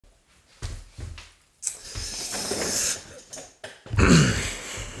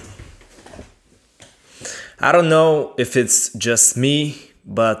I don't know if it's just me,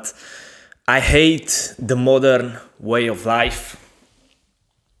 but I hate the modern way of life.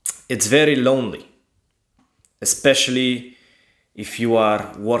 It's very lonely, especially if you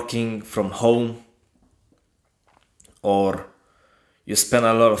are working from home or you spend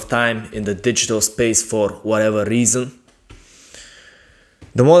a lot of time in the digital space for whatever reason.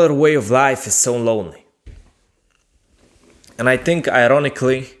 The modern way of life is so lonely. And I think,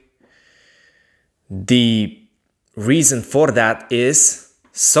 ironically, the reason for that is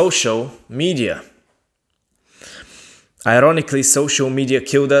social media. Ironically, social media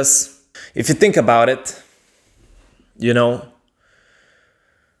killed us. If you think about it,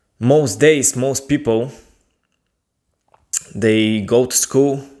 most days, most people, they go to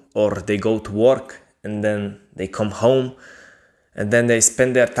school or they go to work and then they come home and then they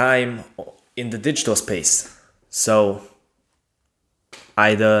spend their time in the digital space. So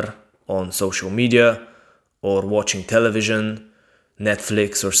either on social media or watching television,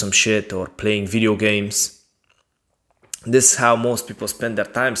 Netflix or some shit, or playing video games. This is how most people spend their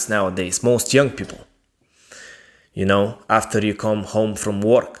times nowadays, most young people, after you come home from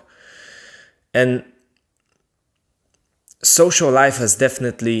work. And social life has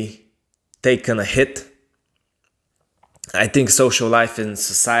definitely taken a hit. I think social life in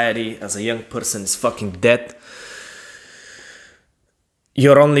society as a young person is fucking dead.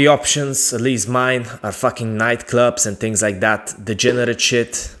 Your only options, at least mine, are fucking nightclubs and things like that. Degenerate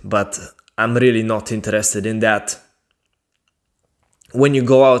shit, but I'm really not interested in that. When you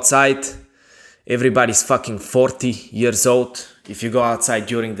go outside, everybody's fucking 40 years old if you go outside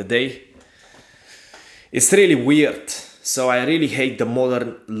during the day. It's really weird. So I really hate the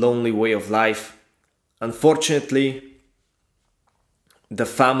modern, lonely way of life. Unfortunately, the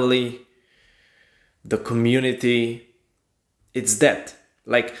family, the community, it's dead.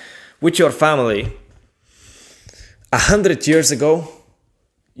 Like, with your family, 100 years ago,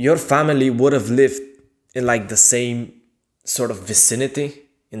 your family would have lived in like the same sort of vicinity,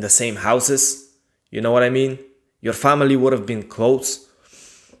 in the same houses. You know what I mean? Your family would have been close.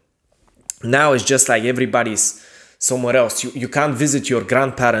 Now it's just like everybody's somewhere else. You can't visit your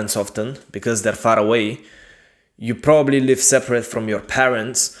grandparents often because they're far away. You probably live separate from your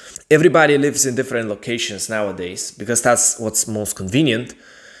parents. Everybody lives in different locations nowadays because that's what's most convenient.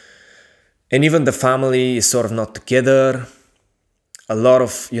 And even the family is sort of not together. A lot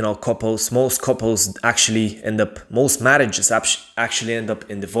of, most couples actually most marriages actually end up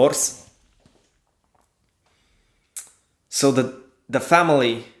in divorce. So the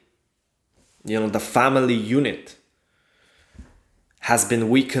family, the family unit has been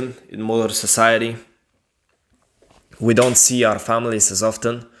weakened in modern society. We don't see our families as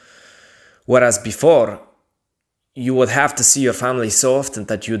often. Whereas before, you would have to see your family so often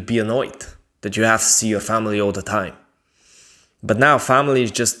that you'd be annoyed that you have to see your family all the time. But now family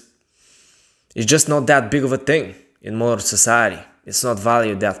is just not that big of a thing in modern society. It's not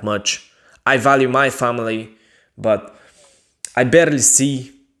valued that much. I value my family, but I barely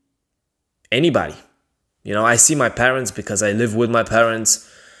see anybody. I see my parents because I live with my parents.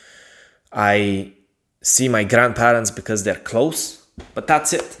 I see my grandparents because they're close, but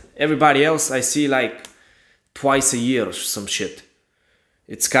that's it. Everybody else I see like twice a year or some shit.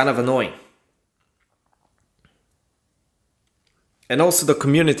 It's kind of annoying. And also the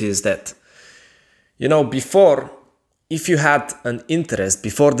community is that, before, if you had an interest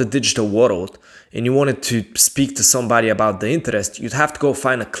before the digital world and you wanted to speak to somebody about the interest, you'd have to go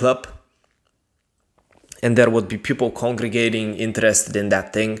find a club and there would be people congregating interested in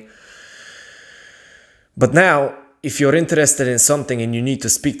that thing. But now, if you're interested in something and you need to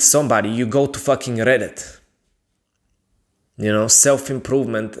speak to somebody, you go to fucking Reddit.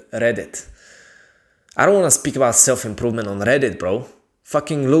 Self-improvement Reddit. I don't want to speak about self-improvement on Reddit, bro.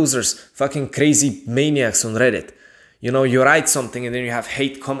 Fucking losers, fucking crazy maniacs on Reddit. You write something and then you have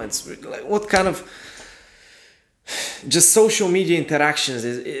hate comments. Like, what kind of... Just social media interactions,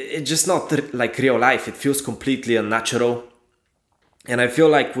 it's just not like real life. It feels completely unnatural. And I feel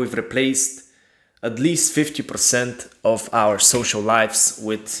like we've replaced at least 50% of our social lives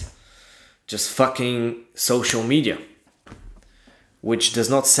with just fucking social media, which does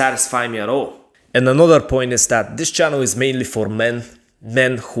not satisfy me at all. And another point is that this channel is mainly for men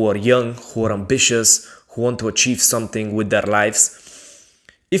who are young, who are ambitious, who want to achieve something with their lives.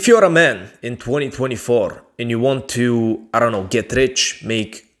 If you're a man in 2024 and you want to, get rich,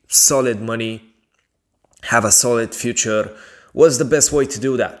 make solid money, have a solid future, what's the best way to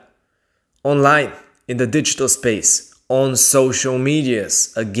do that? Online, in the digital space, on social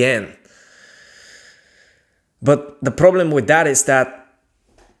medias, again. But the problem with that is that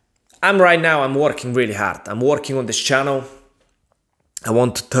I'm working really hard. I'm working on this channel. I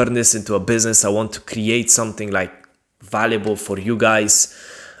want to turn this into a business. I want to create something like valuable for you guys.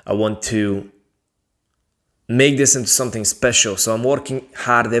 I want to make this into something special. So I'm working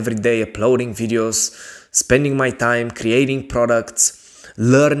hard every day, uploading videos, spending my time creating products,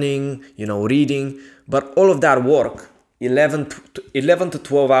 learning, reading. But all of that work, 11 to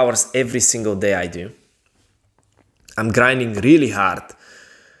 12 hours every single day I do. I'm grinding really hard.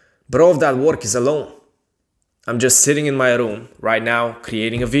 But all of that work is alone. I'm just sitting in my room right now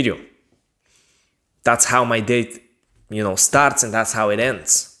creating a video. That's how my day, starts, and that's how it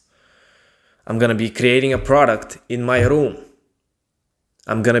ends. I'm gonna be creating a product in my room.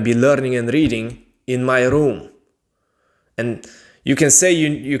 I'm gonna be learning and reading in my room. And you can say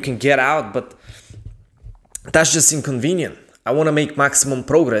you can get out, but that's just inconvenient. I wanna make maximum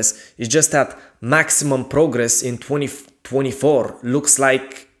progress. It's just that maximum progress in 2024 looks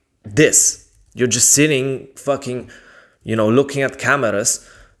like this. You're just sitting fucking, looking at cameras,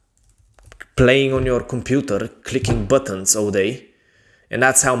 playing on your computer, clicking buttons all day. And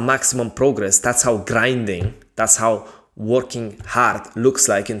that's how maximum progress, that's how grinding, that's how working hard looks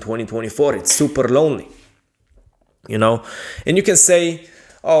like in 2024. It's super lonely, And you can say,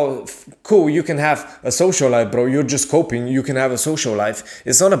 oh, cool, you can have a social life, bro. You're just coping. You can have a social life.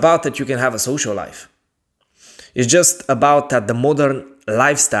 It's not about that you can have a social life. It's just about that the modern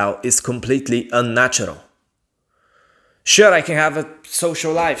lifestyle is completely unnatural. Sure, I can have a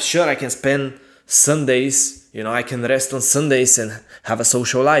social life. Sure, I can spend Sundays, I can rest on Sundays and have a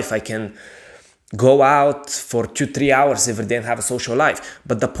social life. I can go out for 2-3 hours every day and have a social life.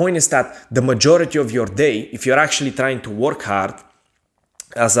 But the point is that the majority of your day, if you're actually trying to work hard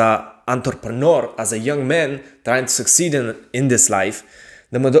as an entrepreneur, as a young man trying to succeed in this life,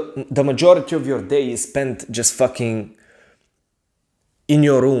 the majority of your day is spent just fucking in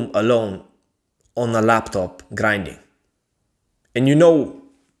your room alone on a laptop grinding. And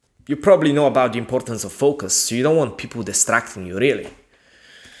you probably know about the importance of focus, so you don't want people distracting you, really.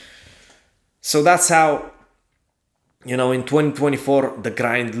 So that's how, in 2024, the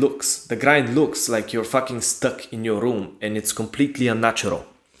grind looks. The grind looks like you're fucking stuck in your room, and it's completely unnatural.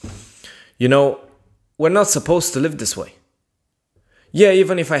 We're not supposed to live this way. Yeah,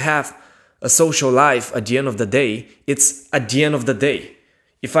 even if I have a social life at the end of the day, it's at the end of the day.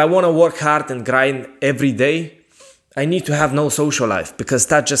 If I want to work hard and grind every day, I need to have no social life, because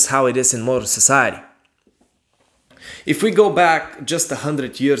that's just how it is in modern society. If we go back just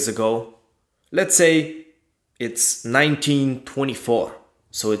 100 years ago, let's say it's 1924,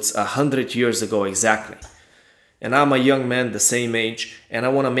 so it's 100 years ago exactly. And I'm a young man the same age, and I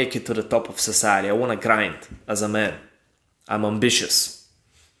want to make it to the top of society. I want to grind as a man. I'm ambitious.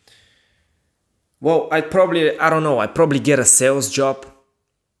 Well, I'd probably get a sales job.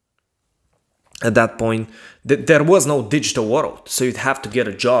 At that point, there was no digital world, so you'd have to get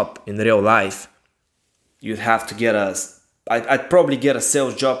a job in real life. You'd have to I'd probably get a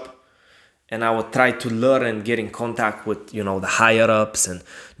sales job, and I would try to learn and get in contact with, the higher ups and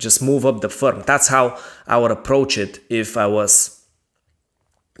just move up the firm. That's how I would approach it if I was,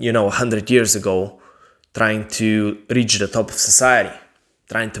 100 years ago, trying to reach the top of society,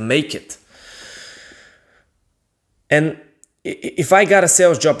 trying to make it. And if I got a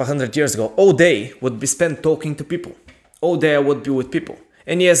sales job 100 years ago, all day would be spent talking to people. All day I would be with people.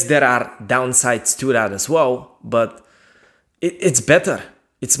 And yes, there are downsides to that as well, but it's better.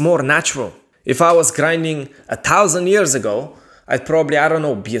 It's more natural. If I was grinding 1,000 years ago, I'd probably,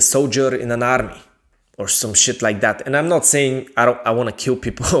 be a soldier in an army or some shit like that. And I'm not saying I want to kill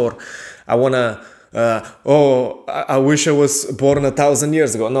people or I want to, I wish I was born 1,000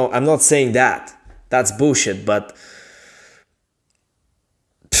 years ago. No, I'm not saying that. That's bullshit, but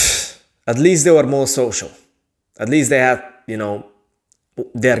at least they were more social. At least they had,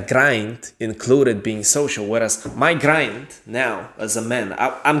 their grind included being social. Whereas my grind now as a man,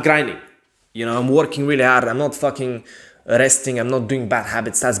 I'm grinding. I'm working really hard. I'm not fucking resting. I'm not doing bad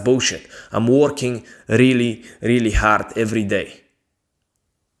habits. That's bullshit. I'm working really, really hard every day.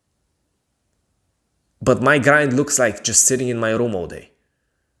 But my grind looks like just sitting in my room all day.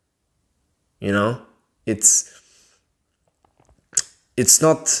 It's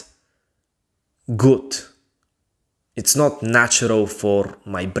not good. It's not natural for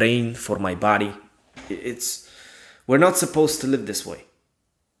my brain, for my body. We're not supposed to live this way.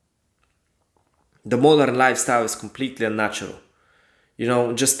 The modern lifestyle is completely unnatural.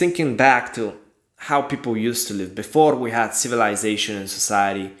 Just thinking back to how people used to live before we had civilization and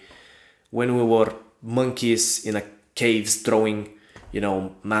society, when we were monkeys in caves throwing,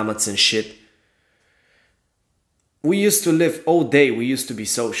 mammoths and shit. We used to live all day. We used to be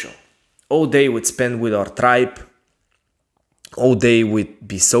social. all day we'd spend with our tribe. All day we'd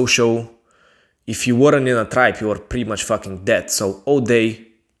be social. If you weren't in a tribe, you were pretty much fucking dead. So all day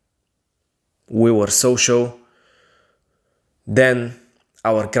we were social. Then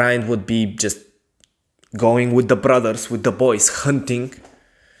our grind would be just going with the brothers, with the boys, hunting,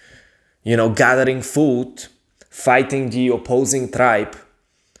 you know, gathering food, fighting the opposing tribe.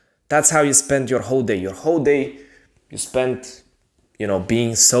 That's how you spend your whole day. Your whole day you spend, you know,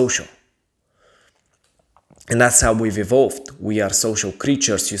 being social. And that's how we've evolved. We are social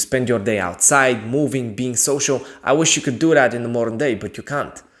creatures. You spend your day outside, moving, being social. I wish you could do that in the modern day, but you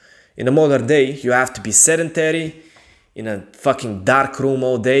can't. In the modern day, you have to be sedentary, in a fucking dark room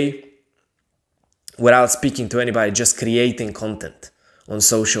all day, without speaking to anybody, just creating content on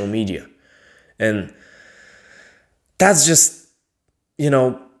social media. And that's just, you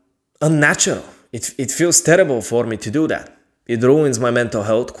know, unnatural. It feels terrible for me to do that. It ruins my mental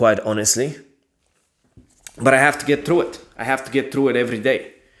health, quite honestly. But I have to get through it. I have to get through it every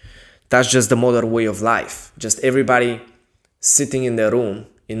day. That's just the modern way of life. Just everybody sitting in their room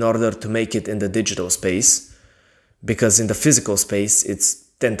in order to make it in the digital space. Because in the physical space, it's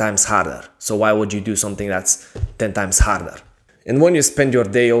 10 times harder. So why would you do something that's 10 times harder? And when you spend your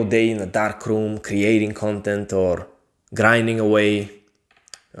day all day in a dark room, creating content or grinding away,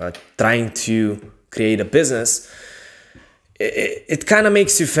 trying to create a business, it kind of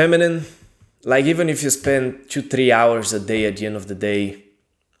makes you feminine. Like even if you spend 2-3 hours a day at the end of the day,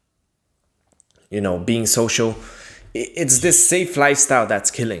 you know, being social, it's this safe lifestyle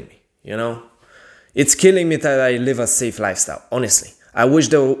that's killing me, you know? It's killing me that I live a safe lifestyle, honestly. I wish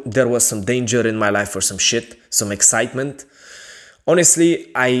there was some danger in my life or some shit, some excitement.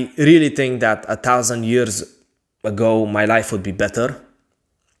 Honestly, I really think that 1,000 years ago, my life would be better,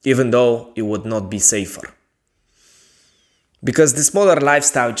 even though it would not be safer. Because this modern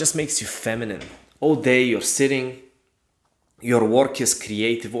lifestyle just makes you feminine. All day you're sitting, your work is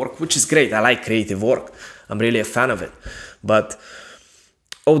creative work, which is great. I like creative work. I'm really a fan of it. But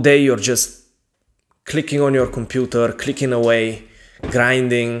all day you're just clicking on your computer, clicking away,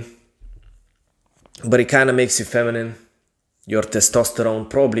 grinding. But it kind of makes you feminine. Your testosterone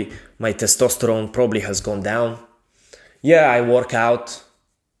my testosterone probably has gone down. Yeah, I work out.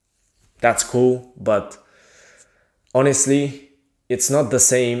 That's cool, but honestly, it's not the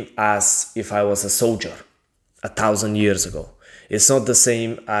same as if I was a soldier 1,000 years ago. It's not the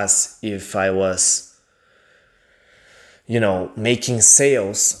same as if I was, you know, making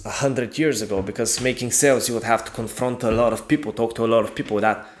sales 100 years ago, because making sales, you would have to confront a lot of people, talk to a lot of people.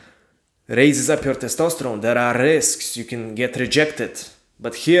 That raises up your testosterone. There are risks. You can get rejected.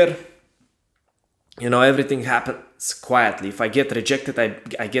 But here, you know, everything happens quietly. If I get rejected,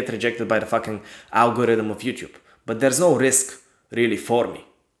 I get rejected by the fucking algorithm of YouTube. But there's no risk really for me.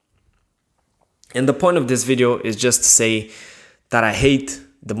 And the point of this video is just to say that I hate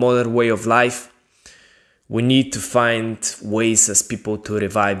the modern way of life. We need to find ways as people to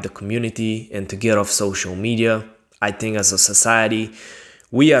revive the community and to get off social media. I think as a society,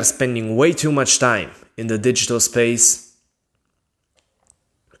 we are spending way too much time in the digital space.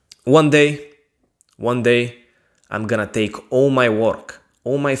 One day, I'm gonna take all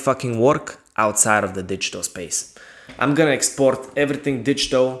my fucking work outside of the digital space. I'm gonna export everything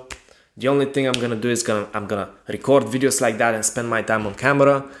digital. The only thing I'm gonna do is I'm gonna record videos like that and spend my time on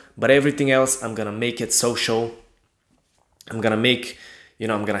camera. But everything else, I'm gonna make it social. I'm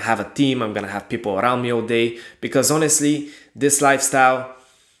gonna have a team. I'm gonna have people around me all day. Because honestly, this lifestyle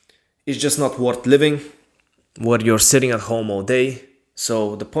is just not worth living, where you're sitting at home all day.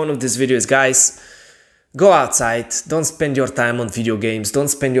 So the point of this video is, guys, go outside. Don't spend your time on video games. Don't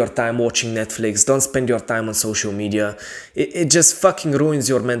spend your time watching Netflix. Don't spend your time on social media. It just fucking ruins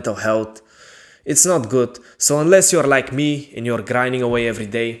your mental health. It's not good. So unless you're like me and you're grinding away every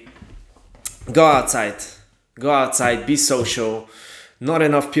day, go outside. Go outside. Be social. Not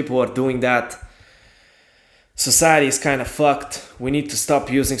enough people are doing that. Society is kind of fucked. We need to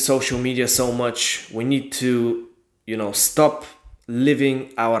stop using social media so much. We need to, you know, stop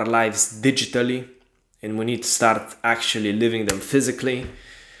living our lives digitally. And we need to start actually living them physically,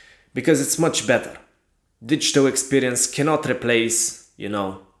 because it's much better. Digital experience cannot replace, you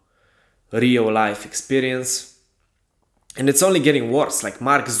know, real life experience. And it's only getting worse. Like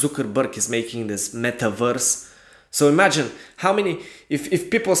Mark Zuckerberg is making this metaverse. So imagine how many,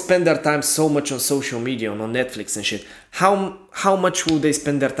 if people spend their time so much on social media, on Netflix and shit, how much will they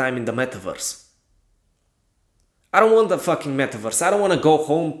spend their time in the metaverse? I don't want the fucking metaverse. I don't want to go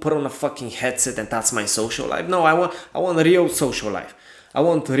home, put on a fucking headset and that's my social life. No, I want a real social life. I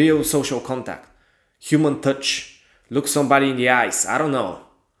want real social contact. Human touch. Look somebody in the eyes. I don't know.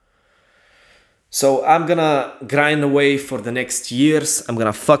 So I'm gonna grind away for the next years. I'm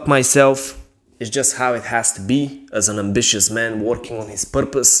gonna fuck myself. It's just how it has to be as an ambitious man working on his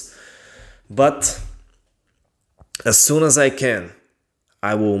purpose. But as soon as I can,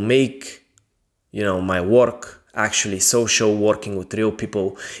 I will make, my work actually social, working with real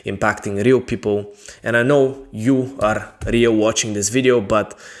people, impacting real people. And I know you are real watching this video,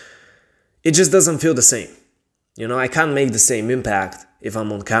 but it just doesn't feel the same. I can't make the same impact if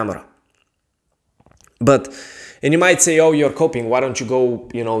I'm on camera. And you might say, oh, you're coping. Why don't you go,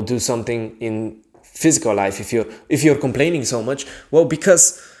 do something in physical life if you're complaining so much? Well,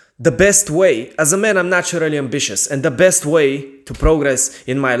 because the best way, as a man, I'm naturally ambitious. And the best way to progress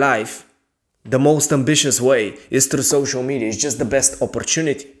in my life, the most ambitious way, is through social media. It's just the best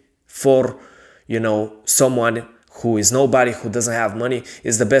opportunity for, someone who is nobody, who doesn't have money.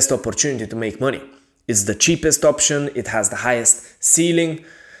 Is the best opportunity to make money. It's the cheapest option. It has the highest ceiling.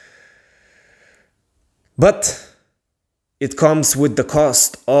 But it comes with the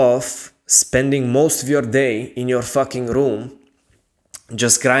cost of spending most of your day in your fucking room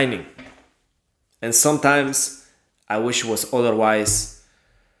just grinding. And sometimes I wish it was otherwise.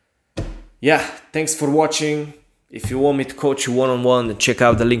 Yeah, thanks for watching. If you want me to coach you one-on-one, check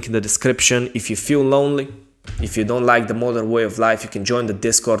out the link in the description. If you feel lonely, if you don't like the modern way of life, you can join the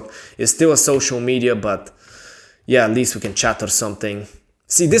Discord. It's still a social media, but yeah, at least we can chat or something.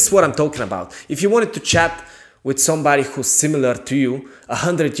 See, this is what I'm talking about. If you wanted to chat with somebody who's similar to you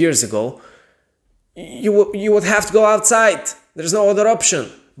 100 years ago, you would have to go outside. There's no other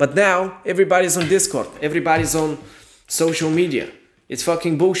option. But now, everybody's on Discord. Everybody's on social media. It's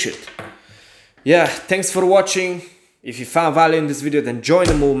fucking bullshit. Yeah, thanks for watching. If you found value in this video, then join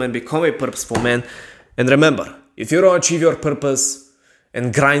the movement, become a purposeful man. And remember, if you don't achieve your purpose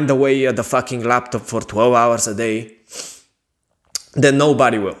and grind away at the fucking laptop for 12 hours a day, then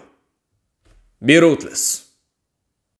nobody will. Be ruthless.